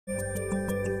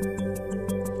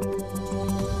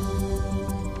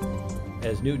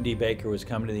As Newton D. Baker was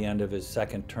coming to the end of his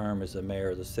second term as the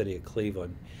mayor of the city of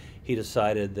Cleveland, he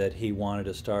decided that he wanted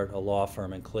to start a law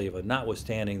firm in Cleveland,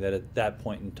 notwithstanding that at that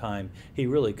point in time he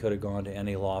really could have gone to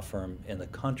any law firm in the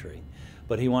country.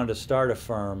 But he wanted to start a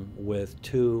firm with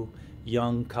two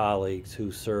young colleagues who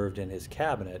served in his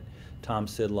cabinet, Tom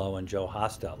Sidlow and Joe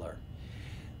Hostetler.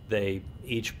 They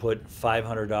each put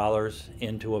 $500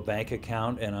 into a bank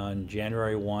account, and on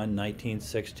January 1,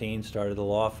 1916, started the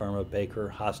law firm of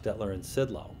Baker, Hostetler, and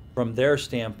Sidlow. From their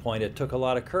standpoint, it took a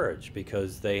lot of courage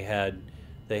because they had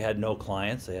no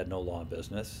clients, they had no law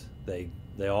business. They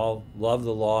all loved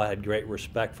the law, had great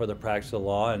respect for the practice of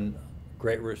law, and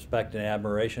great respect and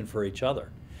admiration for each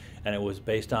other. And it was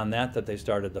based on that that they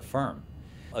started the firm.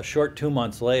 A short 2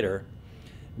 months later,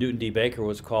 Newton D. Baker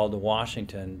was called to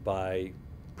Washington by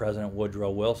President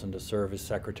Woodrow Wilson to serve as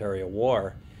Secretary of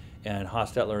War, and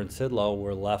Hostetler and Sidlow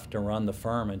were left to run the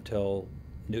firm until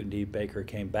Newton D. Baker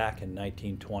came back in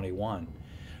 1921.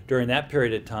 During that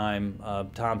period of time,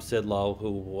 Tom Sidlow,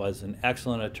 who was an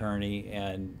excellent attorney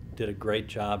and did a great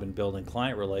job in building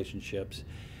client relationships,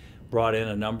 brought in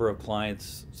a number of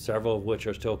clients, several of which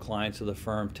are still clients of the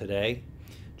firm today.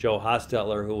 Joe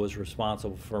Hostetler, who was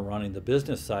responsible for running the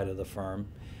business side of the firm,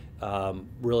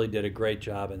 really did a great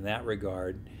job in that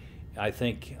regard. I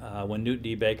think when Newton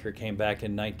D. Baker came back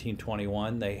in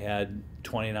 1921, they had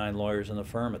 29 lawyers in the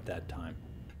firm at that time.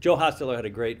 Joe Hostetler had a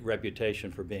great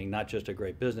reputation for being not just a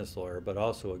great business lawyer, but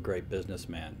also a great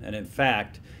businessman. And in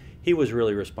fact, he was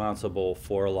really responsible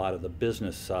for a lot of the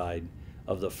business side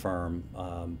of the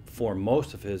firm for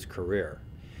most of his career.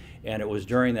 And it was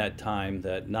during that time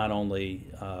that not only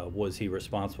was he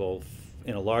responsible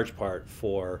in a large part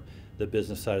for the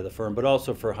business side of the firm, but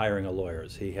also for hiring of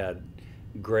lawyers. He had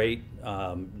great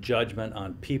judgment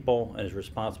on people and is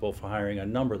responsible for hiring a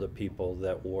number of the people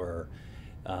that were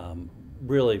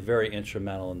really very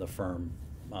instrumental in the firm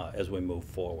as we move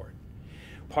forward.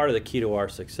 Part of the key to our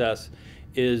success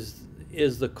is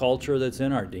the culture that's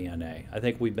in our DNA. I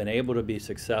think we've been able to be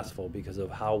successful because of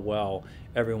how well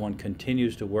everyone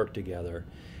continues to work together.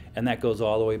 And that goes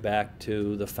all the way back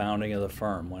to the founding of the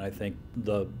firm, when I think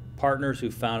the partners who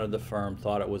founded the firm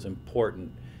thought it was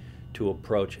important to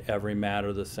approach every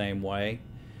matter the same way.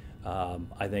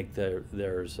 I think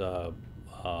there's a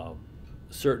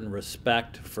certain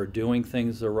respect for doing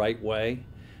things the right way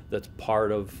that's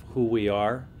part of who we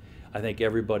are. I think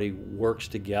everybody works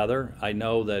together. I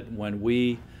know that when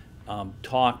we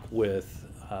talk with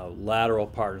lateral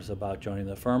partners about joining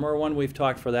the firm, or when we've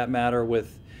talked for that matter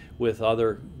with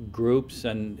other groups,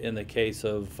 and in the case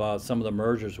of some of the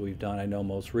mergers we've done, I know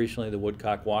most recently the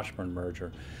Woodcock-Washburn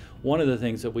merger, one of the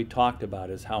things that we talked about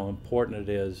is how important it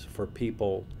is for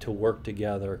people to work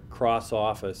together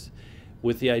cross-office,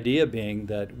 with the idea being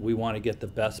that we want to get the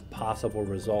best possible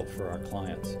result for our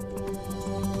clients.